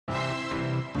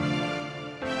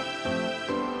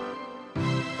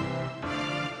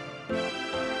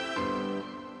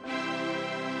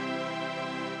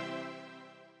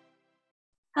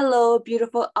Hello,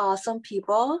 beautiful, awesome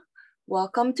people.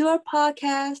 Welcome to our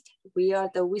podcast. We are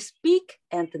the We Speak,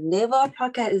 and the name of our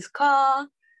podcast is called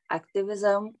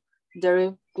Activism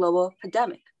During Global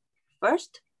Pandemic.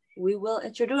 First, we will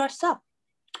introduce ourselves.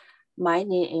 My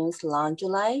name is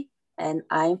Lanjulai, and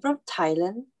I'm from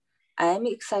Thailand. I am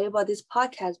excited about this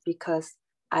podcast because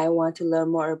I want to learn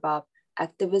more about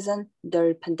activism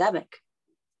during pandemic.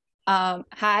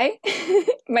 Hi,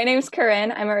 my name is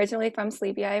Corinne. I'm originally from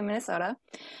Sleepy Eye, Minnesota.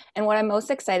 And what I'm most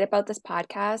excited about this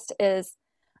podcast is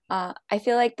I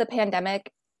feel like the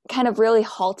pandemic kind of really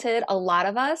halted a lot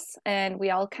of us, and we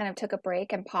all kind of took a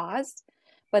break and paused.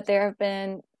 But there have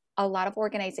been a lot of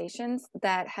organizations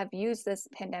that have used this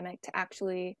pandemic to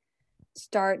actually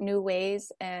start new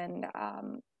ways and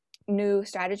new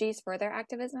strategies for their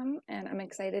activism. And I'm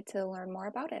excited to learn more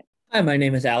about it. Hi, my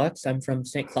name is Alex. I'm from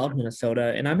St. Cloud,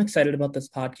 Minnesota, and I'm excited about this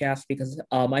podcast because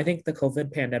I think the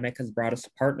COVID pandemic has brought us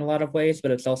apart in a lot of ways, but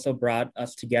it's also brought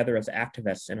us together as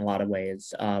activists in a lot of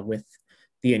ways with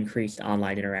the increased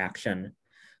online interaction.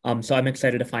 So I'm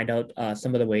excited to find out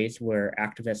some of the ways where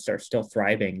activists are still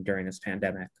thriving during this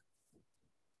pandemic.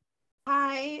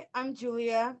 Hi, I'm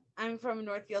Julia. I'm from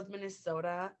Northfield,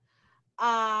 Minnesota.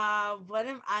 What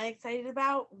am I excited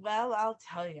about? Well, I'll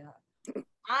tell you.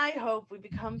 I hope we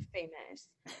become famous.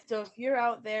 So if you're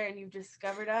out there and you've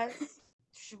discovered us,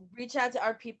 reach out to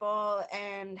our people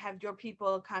and have your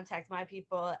people contact my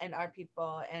people and our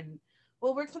people, and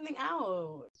we'll work something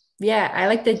out. Yeah, I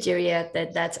like the Julia.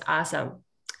 That's awesome.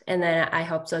 And then I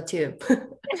hope so too.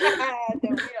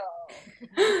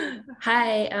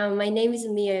 Hi, my name is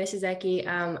Mia Yoshizaki.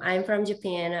 I'm from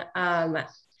Japan. I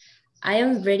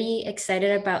am really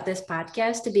excited about this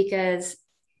podcast because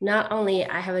not only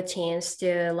I have a chance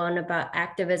to learn about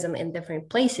activism in different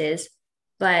places,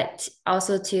 but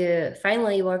also to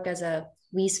finally work as a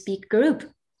We Speak group.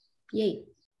 Yay.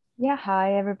 Yeah,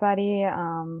 hi everybody.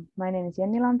 My name is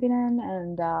Jenni Lampinen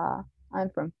and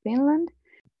I'm from Finland.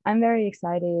 I'm very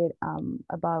excited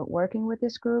about working with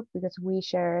this group because we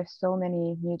share so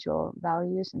many mutual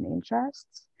values and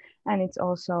interests. And it's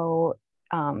also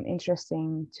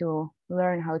interesting to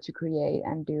learn how to create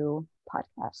and do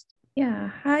podcasts.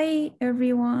 Yeah, hi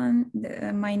everyone.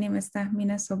 My name is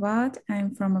Tahmina Sobat.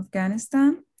 I'm from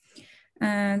Afghanistan.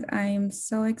 And I'm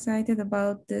so excited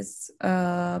about this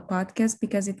podcast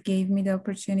because it gave me the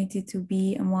opportunity to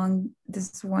be among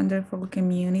this wonderful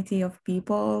community of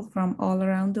people from all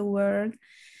around the world,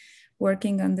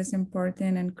 working on this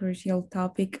important and crucial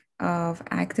topic of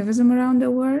activism around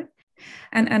the world.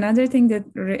 And another thing that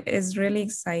is really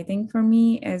exciting for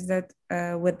me is that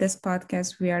with this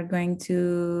podcast, we are going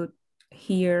to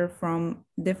hear from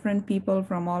different people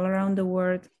from all around the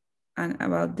world and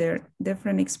about their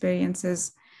different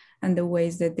experiences and the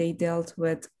ways that they dealt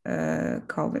with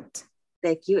COVID.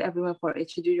 Thank you everyone for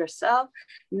introducing yourself.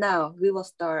 Now we will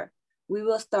start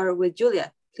with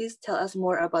Julia. Please tell us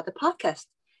more about the podcast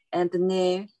and the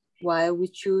name, why we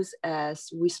choose as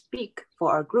We Speak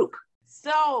for our group.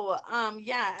 So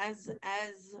as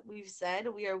we've said,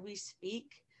 we are We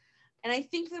Speak. And I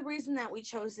think the reason that we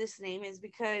chose this name is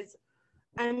because,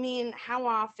 I mean, how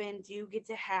often do you get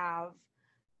to have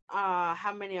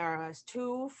how many are us?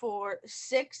 2, 4,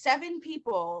 6, 7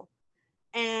 people,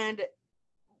 and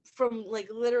from like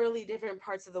literally different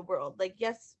parts of the world. Like,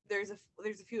 yes, there's a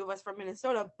few of us from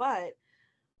Minnesota, but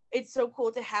it's so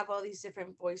cool to have all these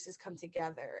different voices come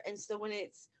together. And so when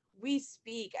it's We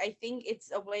Speak, I think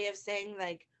it's a way of saying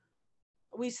like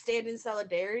we stand in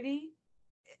solidarity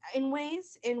in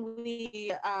ways, and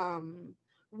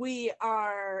we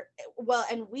are, well,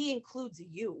 and we includes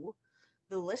you,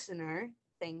 the listener.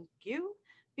 Thank you,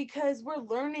 because we're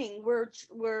learning, we're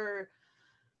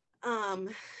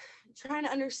trying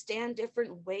to understand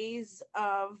different ways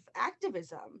of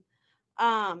activism,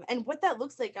 and what that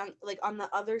looks like on the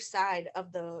other side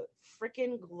of the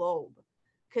freaking globe.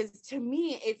 Because to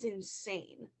me, it's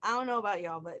insane. I don't know about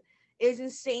y'all, but it's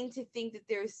insane to think that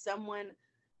there's someone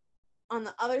on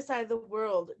the other side of the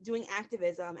world doing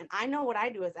activism, and I know what I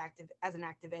do as an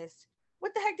activist.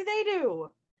 What the heck do they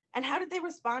do? And how did they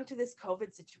respond to this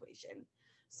COVID situation?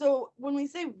 So when we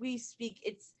say We Speak,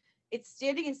 it's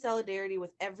standing in solidarity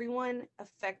with everyone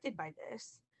affected by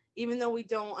this. Even though we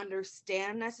don't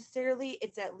understand necessarily,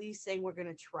 it's at least saying we're going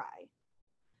to try.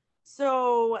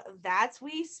 So that's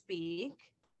We Speak.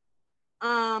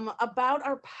 About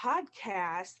our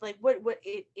podcast, like what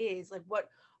it is, like what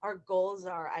our goals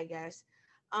are, I guess.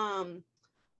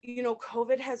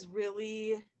 COVID has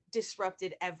really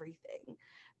disrupted everything,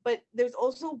 but there's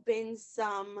also been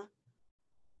some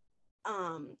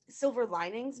silver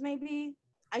linings, maybe.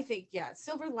 I think, yeah,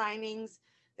 silver linings.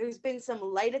 There's been some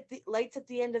lights at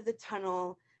the end of the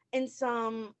tunnel, and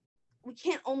we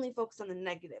can't only focus on the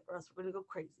negative or else we're going to go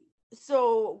crazy.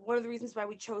 So one of the reasons why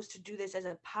we chose to do this as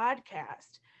a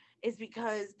podcast is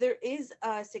because there is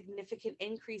a significant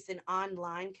increase in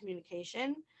online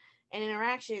communication and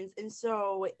interactions. And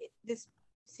so this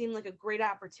seemed like a great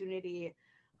opportunity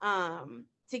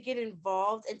to get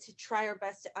involved and to try our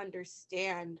best to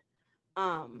understand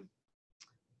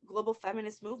global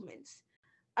feminist movements.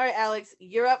 All right, Alex,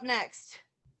 you're up next.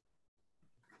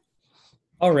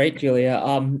 All right, Julia.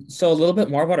 So a little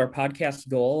bit more about our podcast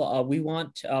goal. We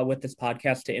want with this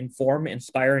podcast to inform,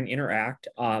 inspire, and interact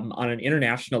on an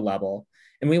international level.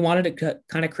 And we wanted to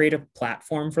kind of create a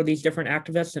platform for these different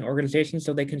activists and organizations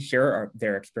so they can share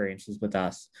their experiences with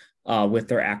us, with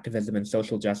their activism and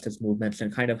social justice movements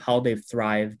and kind of how they've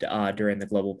thrived during the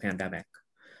global pandemic.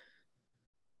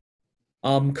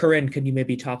 Corinne, can you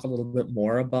maybe talk a little bit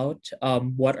more about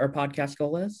what our podcast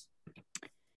goal is?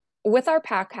 With our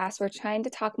podcast, we're trying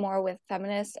to talk more with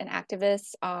feminists and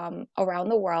activists around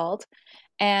the world.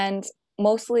 And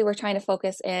mostly we're trying to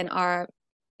focus in our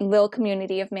little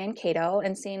community of Mankato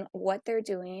and seeing what they're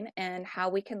doing and how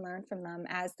we can learn from them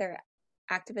as their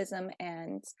activism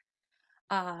and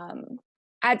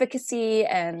advocacy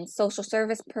and social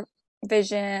service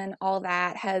provision, all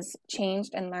that has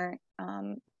changed and learned,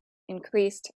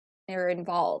 increased or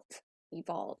evolved.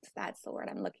 That's the word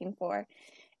I'm looking for.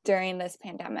 During this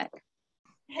pandemic.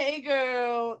 Hey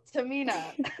girl,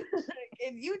 Tamina,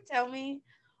 can you tell me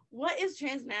what is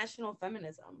transnational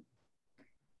feminism?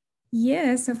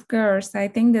 Yes, of course. I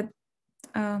think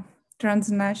that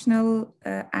transnational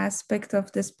aspect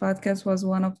of this podcast was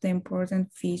one of the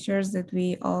important features that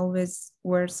we always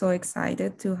were so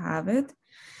excited to have it.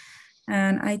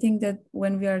 And I think that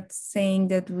when we are saying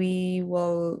that we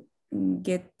will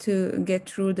get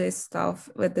through this stuff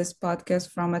with this podcast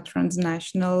from a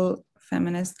transnational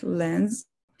feminist lens,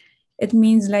 it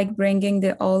means like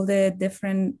bringing all the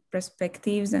different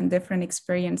perspectives and different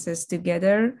experiences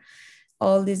together,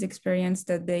 all these experiences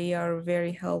that they are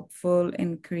very helpful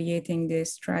in creating the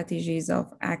strategies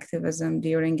of activism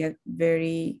during a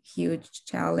very huge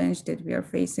challenge that we are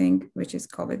facing, which is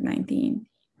COVID-19.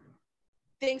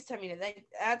 Thanks, Tamina.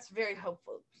 That's very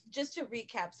helpful. Just to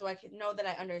recap, so I can know that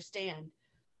I understand,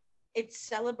 it's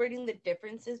celebrating the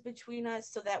differences between us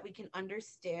so that we can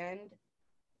understand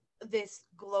this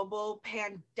global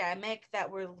pandemic that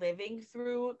we're living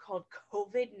through called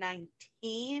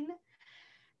COVID-19,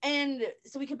 and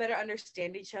so we can better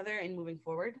understand each other and moving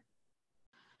forward.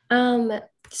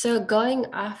 So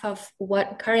going off of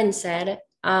what Karen said,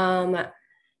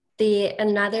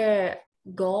 another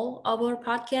goal of our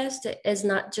podcast is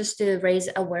not just to raise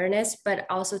awareness, but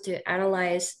also to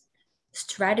analyze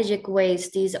strategic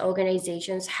ways these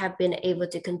organizations have been able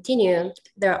to continue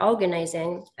their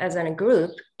organizing as a group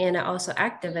and also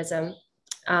activism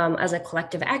as a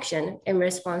collective action in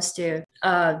response to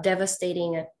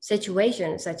devastating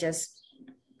situations such as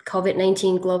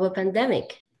COVID-19 global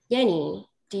pandemic. Yanni,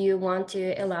 do you want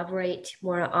to elaborate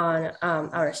more on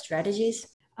our strategies?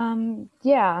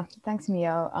 Yeah, thanks,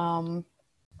 Mio.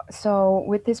 So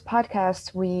with this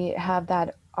podcast, we have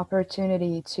that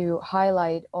opportunity to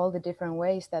highlight all the different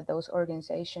ways that those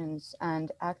organizations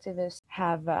and activists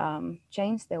have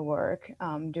changed their work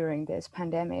during this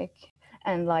pandemic,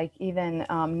 and like even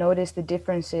notice the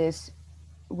differences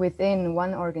within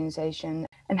one organization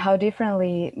and how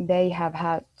differently they have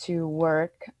had to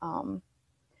work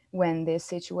when this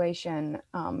situation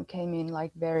came in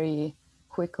like very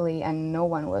quickly and no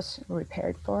one was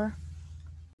prepared for.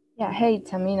 Yeah, hey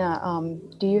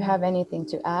Tamina, do you have anything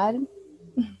to add?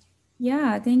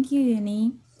 Yeah, thank you,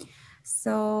 Yuni.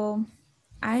 So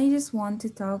I just want to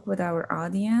talk with our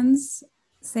audience,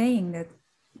 saying that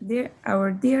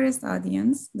our dearest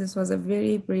audience, this was a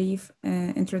very brief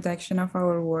introduction of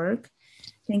our work.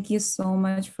 Thank you so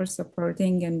much for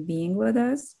supporting and being with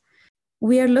us.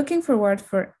 We are looking forward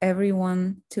for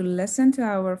everyone to listen to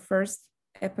our first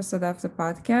episode of the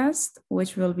podcast,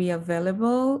 which will be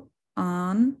available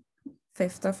on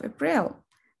 5th of April.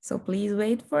 So please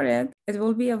wait for it. It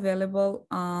will be available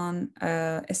on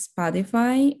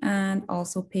Spotify and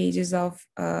also pages of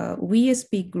We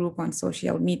Speak group on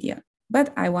social media.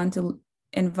 But I want to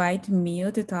invite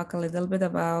Mio to talk a little bit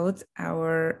about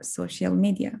our social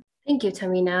media. Thank you,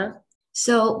 Tamina.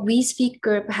 So We Speak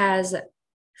group has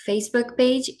Facebook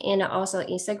page and also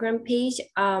Instagram page.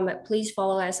 Please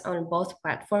follow us on both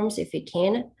platforms if you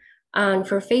can.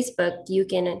 For Facebook, you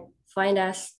can find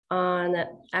us on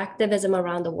Activism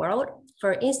Around the World.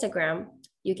 For Instagram,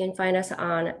 you can find us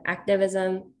on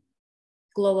Activism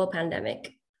Global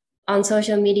Pandemic. On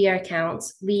social media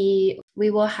accounts, we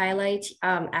will highlight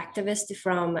activists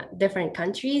from different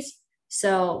countries.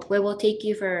 So we will take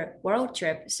you for a world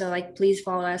trip. So like, please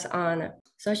follow us on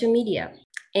social media.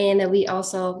 And we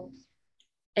also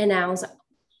announce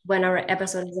when our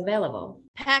episode is available.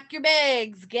 Pack your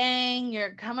bags, gang.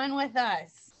 You're coming with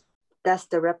us. That's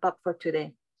the wrap up for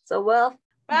today. So, well,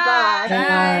 Bye.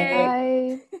 bye.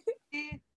 Bye. Bye.